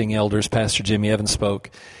our overseeing elders, Pastor Jimmy Evans, spoke,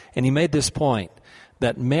 and he made this point,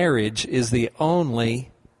 that marriage is the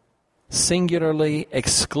only singularly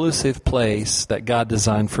exclusive place that God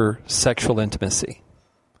designed for sexual intimacy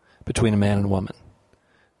between a man and woman.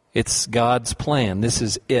 It's God's plan. This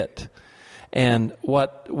is it. And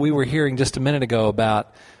what we were hearing just a minute ago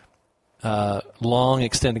about long,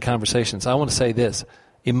 extended conversations, I want to say this.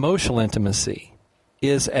 Emotional intimacy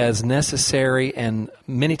is as necessary and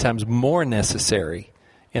many times more necessary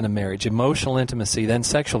in a marriage, emotional intimacy, than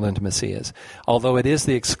sexual intimacy is. Although it is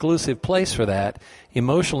the exclusive place for that,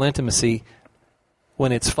 emotional intimacy,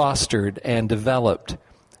 when it's fostered and developed,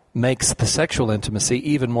 makes the sexual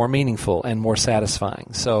intimacy even more meaningful and more satisfying.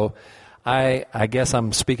 So I guess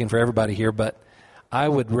I'm speaking for everybody here, but I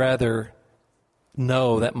would rather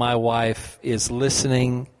know that my wife is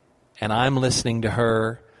listening and I'm listening to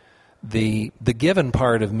her. The given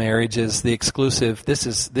part of marriage is the exclusive. This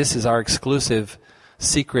is our exclusive,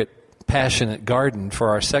 secret, passionate garden for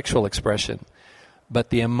our sexual expression. But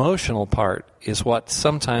the emotional part is what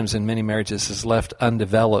sometimes in many marriages is left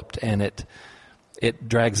undeveloped, and it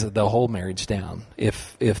drags the whole marriage down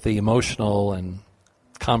if the emotional and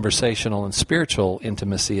conversational and spiritual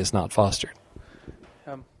intimacy is not fostered.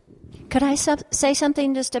 Could I say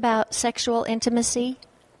something just about sexual intimacy?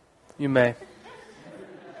 You may.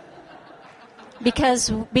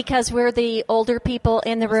 Because we're the older people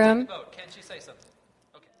in the room. Can she say something?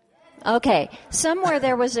 Okay. Somewhere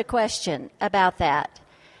there was a question about that.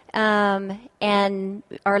 And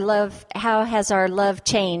our love, how has our love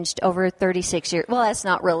changed over 36 years? Well, that's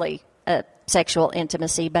not really a sexual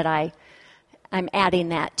intimacy, but I'm adding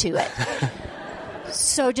that to it.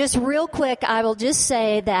 So just real quick, I will just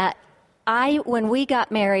say that when we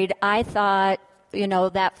got married, I thought,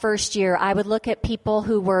 that first year, I would look at people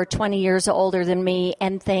who were 20 years older than me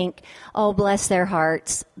and think, oh, bless their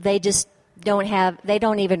hearts. They just they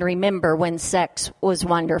don't even remember when sex was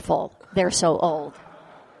wonderful. They're so old.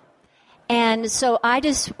 And so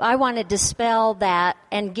I want to dispel that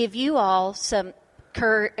and give you all some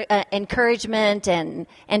encouragement and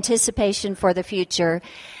anticipation for the future,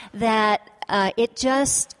 that it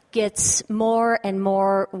just gets more and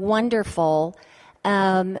more wonderful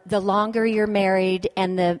the longer you're married,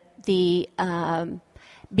 and the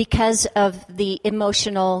because of the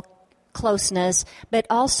emotional closeness, but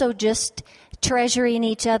also just treasuring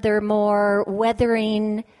each other more,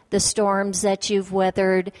 weathering the storms that you've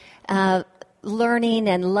weathered, learning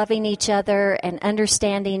and loving each other and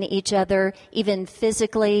understanding each other, even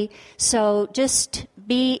physically. So just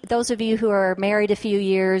those of you who are married a few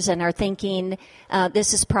years and are thinking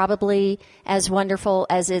this is probably as wonderful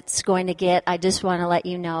as it's going to get, I just want to let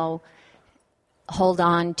you know, hold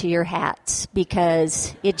on to your hats,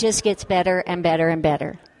 because it just gets better and better and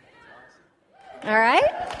better. All right?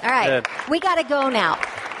 All right. Good. We got to go now.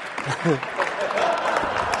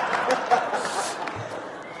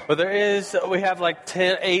 Well, we have like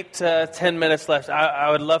 8 to 10 minutes left.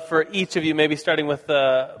 I would love for each of you, maybe starting with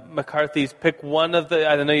McCarthy's, pick one of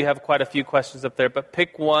I know you have quite a few questions up there, but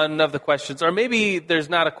pick one of the questions. Or maybe there's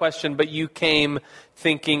not a question, but you came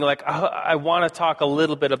thinking like, I want to talk a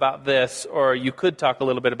little bit about this, or you could talk a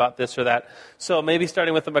little bit about this or that. So maybe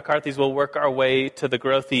starting with the McCarthy's, we'll work our way to the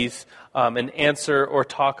Grothies and answer or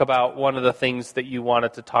talk about one of the things that you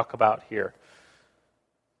wanted to talk about here.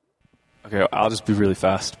 Okay, I'll just be really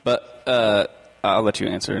fast, but I'll let you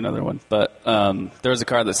answer another one. But there was a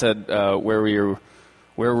card that said, "Where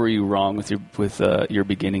were you wrong with your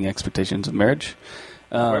beginning expectations of marriage?"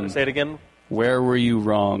 Say it again. Where were you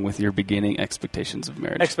wrong with your beginning expectations of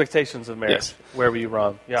marriage? Expectations of marriage. Yes. Where were you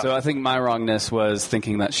wrong? Yeah. So I think my wrongness was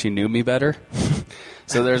thinking that she knew me better.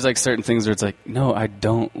 So there's like certain things where it's like, no, I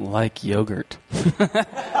don't like yogurt.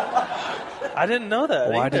 I didn't know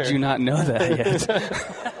that. Why either. did you not know that yet?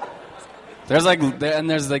 There's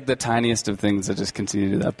the tiniest of things that just continue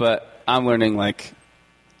to do that. But I'm learning, like,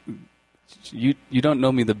 you don't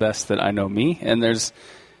know me the best that I know me, and there's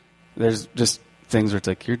just things where it's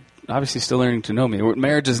like, you're obviously still learning to know me.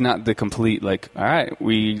 Marriage is not the complete, like, all right,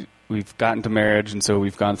 we've gotten to marriage, and so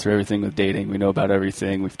we've gone through everything with dating. We know about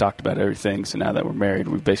everything. We've talked about everything. So now that we're married,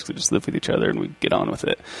 we basically just live with each other and we get on with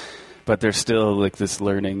it. But there's still like this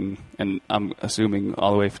learning, and I'm assuming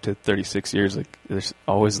all the way to 36 years, like there's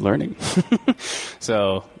always learning.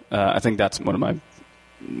 So I think that's one of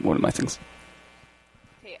my things.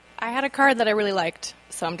 Okay, I had a card that I really liked,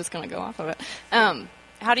 so I'm just going to go off of it.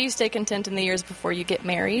 How do you stay content in the years before you get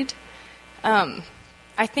married? I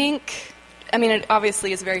think, it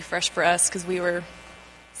obviously is very fresh for us because we were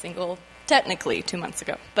single technically 2 months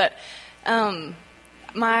ago, but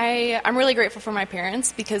I'm really grateful for my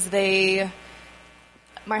parents because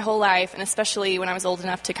my whole life, and especially when I was old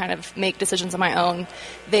enough to kind of make decisions on my own,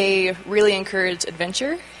 they really encouraged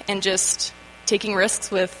adventure and just taking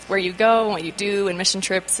risks with where you go and what you do, and mission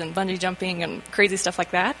trips and bungee jumping and crazy stuff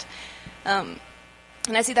like that.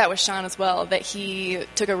 And I see that with Sean as well, that he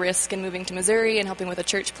took a risk in moving to Missouri and helping with a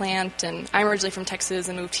church plant. And I'm originally from Texas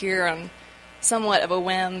and moved here on somewhat of a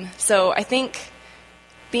whim. So I think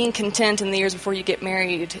being content in the years before you get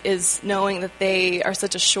married is knowing that they are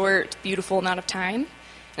such a short, beautiful amount of time.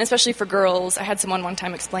 And especially for girls, I had someone one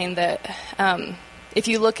time explain that if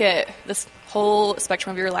you look at this whole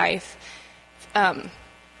spectrum of your life,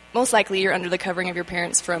 most likely you're under the covering of your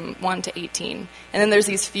parents from 1 to 18. And then there's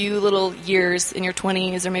these few little years in your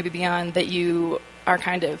 20s or maybe beyond that you are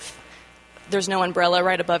there's no umbrella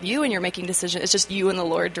right above you and you're making decisions. It's just you and the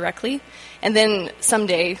Lord directly. And then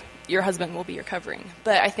someday your husband will be your covering.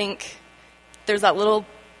 But I think there's that little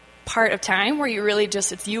part of time where you really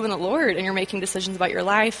it's you and the Lord, and you're making decisions about your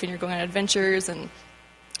life, and you're going on adventures, and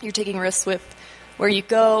you're taking risks with where you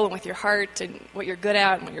go and with your heart and what you're good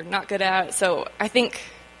at and what you're not good at. So I think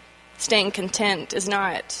staying content is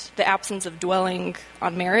not the absence of dwelling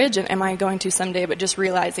on marriage and am I going to someday, but just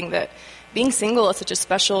realizing that being single is such a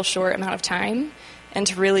special, short amount of time, and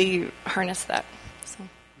to really harness that. So.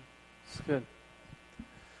 That's good.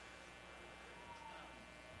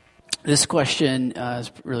 This question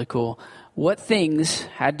is really cool. What things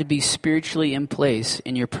had to be spiritually in place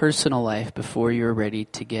in your personal life before you were ready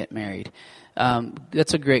to get married?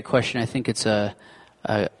 That's a great question. I think it's a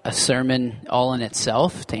sermon all in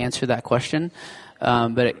itself to answer that question.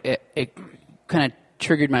 But it kind of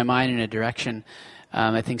triggered my mind in a direction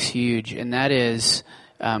I think is huge, and that is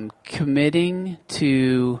committing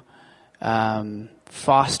to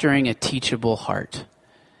fostering a teachable heart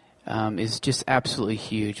is just absolutely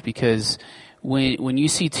huge, because when you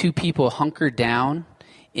see two people hunker down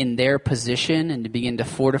in their position and to begin to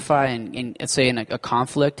fortify and let's say in a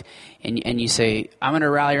conflict, and you say, I'm going to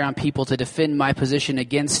rally around people to defend my position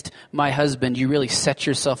against my husband, you really set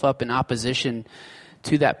yourself up in opposition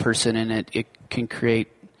to that person, and it can create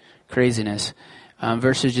craziness,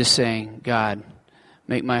 versus just saying, God,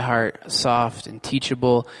 make my heart soft and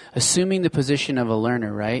teachable, assuming the position of a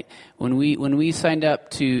learner, right? When we signed up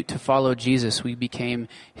to follow Jesus, we became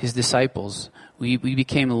his disciples. We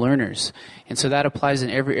became learners. And so that applies in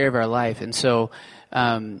every area of our life. And so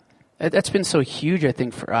that's been so huge, I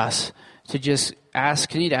think, for us to just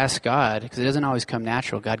continue to ask God, because it doesn't always come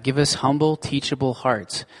natural. God, give us humble, teachable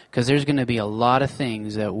hearts, because there's going to be a lot of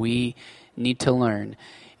things that we need to learn.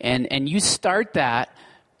 And you start that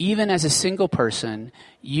even as a single person,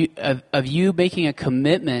 of you making a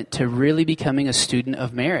commitment to really becoming a student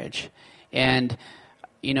of marriage. And,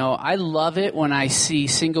 I love it when I see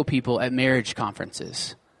single people at marriage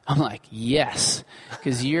conferences. I'm like, yes,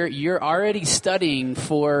 because you're already studying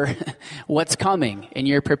for what's coming, and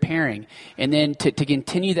you're preparing. And then to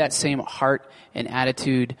continue that same heart and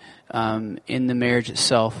attitude in the marriage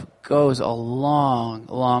itself goes a long,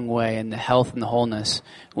 long way in the health and the wholeness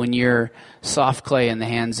when you're soft clay in the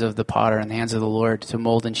hands of the potter and the hands of the Lord to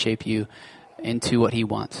mold and shape you into what he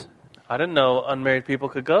wants. I didn't know unmarried people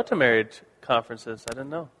could go to marriage conferences. I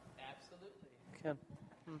didn't know. Absolutely.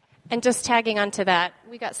 And just tagging onto that,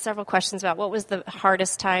 we got several questions about what was the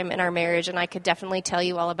hardest time in our marriage, and I could definitely tell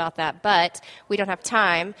you all about that, but we don't have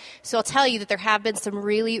time. So I'll tell you that there have been some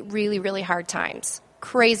really, really, really hard times,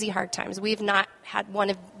 crazy hard times. We've not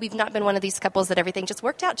been one of these couples that everything just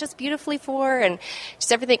worked out just beautifully for, and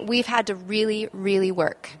just everything. We've had to really, really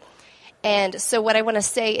work. And so what I want to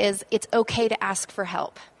say is it's okay to ask for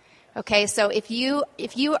help. Okay, so if you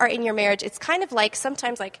are in your marriage, it's kind of like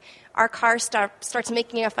sometimes like our car starts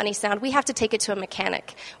making a funny sound. We have to take it to a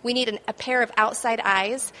mechanic. We need a pair of outside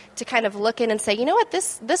eyes to kind of look in and say, you know what,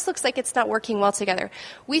 this looks like it's not working well together.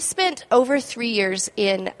 We spent over 3 years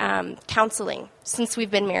in counseling since we've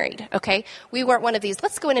been married, okay? We weren't one of these,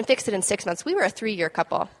 let's go in and fix it in 6 months. We were a 3-year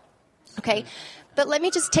couple, okay? But let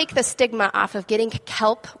me just take the stigma off of getting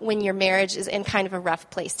help when your marriage is in kind of a rough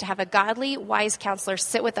place. To have a godly, wise counselor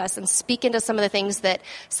sit with us and speak into some of the things that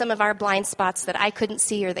some of our blind spots that I couldn't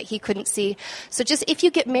see or that he couldn't see. So just if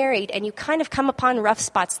you get married and you kind of come upon rough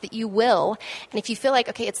spots that you will, and if you feel like,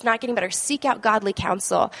 okay, it's not getting better, seek out godly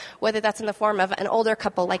counsel, whether that's in the form of an older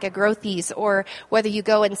couple like a Growthies, or whether you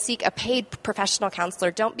go and seek a paid professional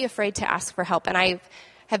counselor. Don't be afraid to ask for help. And I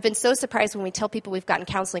have been so surprised when we tell people we've gotten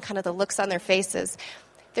counseling, kind of the looks on their faces.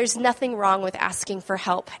 There's nothing wrong with asking for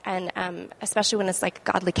help, and especially when it's like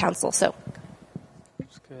godly counsel. So,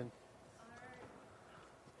 that's good.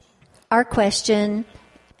 Our question,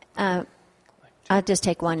 I'll just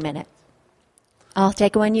take 1 minute. I'll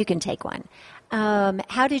take one, you can take one.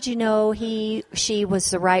 How did you know she was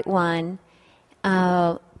the right one?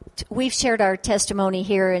 We've shared our testimony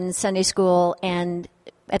here in Sunday school and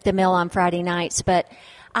at the mill on Friday nights, but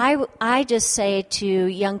I just say to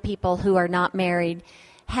young people who are not married,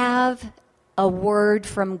 have a word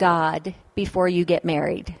from God before you get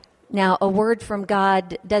married. Now, a word from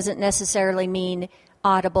God doesn't necessarily mean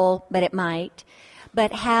audible, but it might.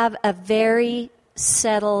 But have a very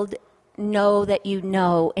settled know that you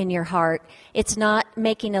know in your heart. It's not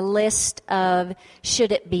making a list of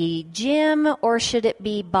should it be Jim or should it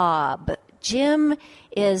be Bob. Jim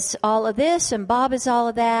is all of this and Bob is all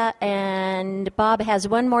of that, and Bob has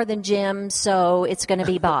one more than Jim, so it's going to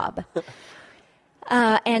be Bob.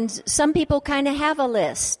 And some people kind of have a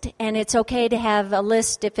list, and it's okay to have a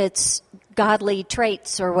list if it's godly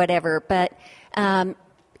traits or whatever, but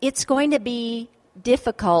it's going to be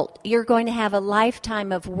difficult. You're going to have a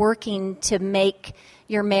lifetime of working to make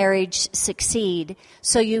your marriage succeed.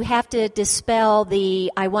 So you have to dispel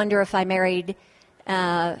the, I wonder if I married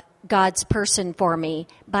God's person for me,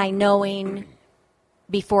 by knowing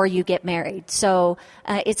before you get married. So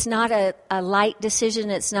it's not a light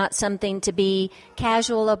decision. It's not something to be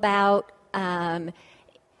casual about.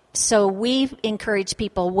 So we encourage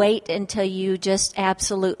people, wait until you just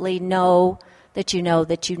absolutely know that you know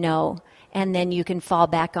that you know, and then you can fall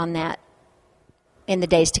back on that in the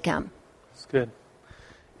days to come. That's good.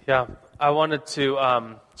 Yeah, I wanted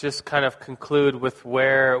to just kind of conclude with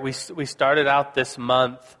where we started out this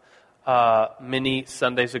month many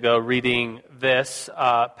Sundays ago reading this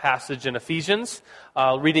passage in Ephesians,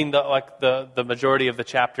 reading the majority of the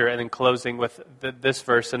chapter and then closing with this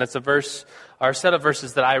verse. And it's a verse, or a set of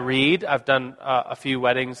verses that I read. I've done a few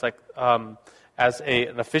weddings as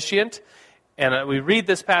an officiant. And we read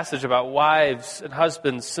this passage about wives and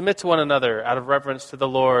husbands submit to one another out of reverence to the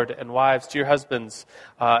Lord, and wives to your husbands.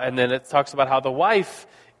 And then it talks about how the wife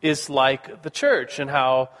is like the church, and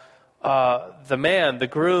how the man, the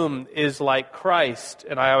groom, is like Christ.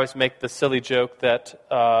 And I always make the silly joke that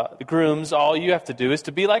the grooms, all you have to do is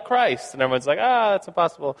to be like Christ. And everyone's like, that's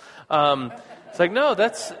impossible. It's like, no,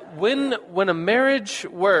 that's when a marriage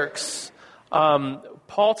works.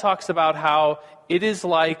 Paul talks about how it is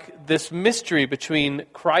like this mystery between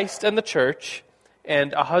Christ and the church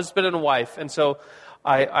and a husband and wife. And so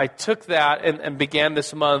I took that and began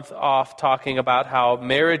this month off talking about how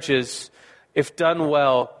marriages, if done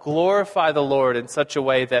well, glorify the Lord in such a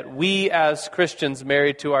way that we as Christians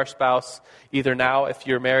married to our spouse, either now if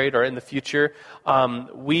you're married or in the future,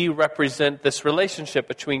 we represent this relationship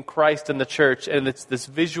between Christ and the church. And it's this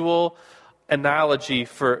visual analogy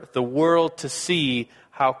for the world to see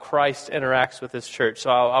how Christ interacts with his church.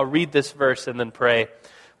 So I'll read this verse and then pray.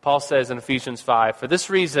 Paul says in Ephesians 5, for this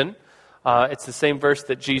reason, it's the same verse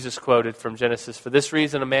that Jesus quoted from Genesis, for this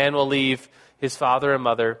reason a man will leave his father and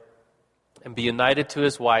mother and be united to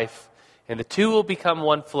his wife, and the two will become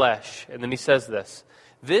one flesh. And then he says this,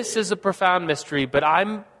 this is a profound mystery, but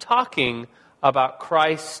I'm talking about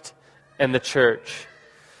Christ and the church.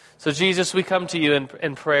 So Jesus, we come to you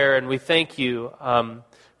in prayer, and we thank you.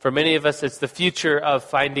 For many of us, it's the future of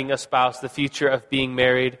finding a spouse, the future of being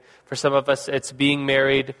married. For some of us, it's being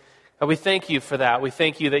married. And we thank you for that. We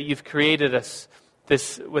thank you that you've created us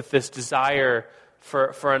with this desire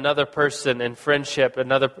for another person in friendship,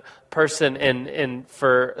 another person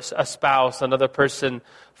for a spouse, another person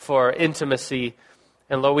for intimacy.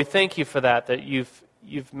 And Lord, we thank you for that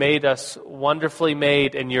you've made us wonderfully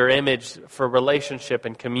made in your image for relationship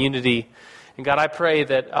and community. And God, I pray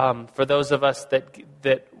that for those of us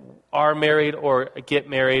that are married or get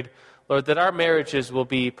married, Lord, that our marriages will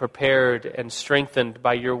be prepared and strengthened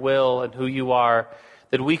by your will and who you are,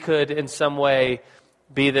 that we could in some way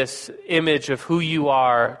be this image of who you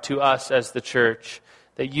are to us as the church,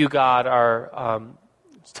 that you, God, are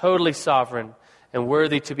totally sovereign and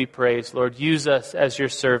worthy to be praised. Lord, use us as your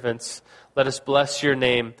servants. Let us bless your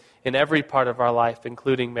name in every part of our life,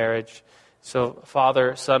 including marriage. So,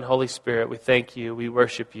 Father, Son, Holy Spirit, we thank you, we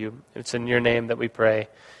worship you. It's in your name that we pray.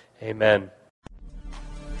 Amen.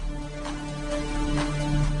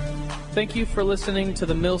 Thank you for listening to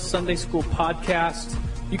the Mills Sunday School podcast.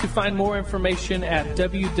 You can find more information at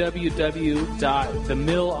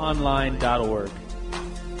www.themillonline.org.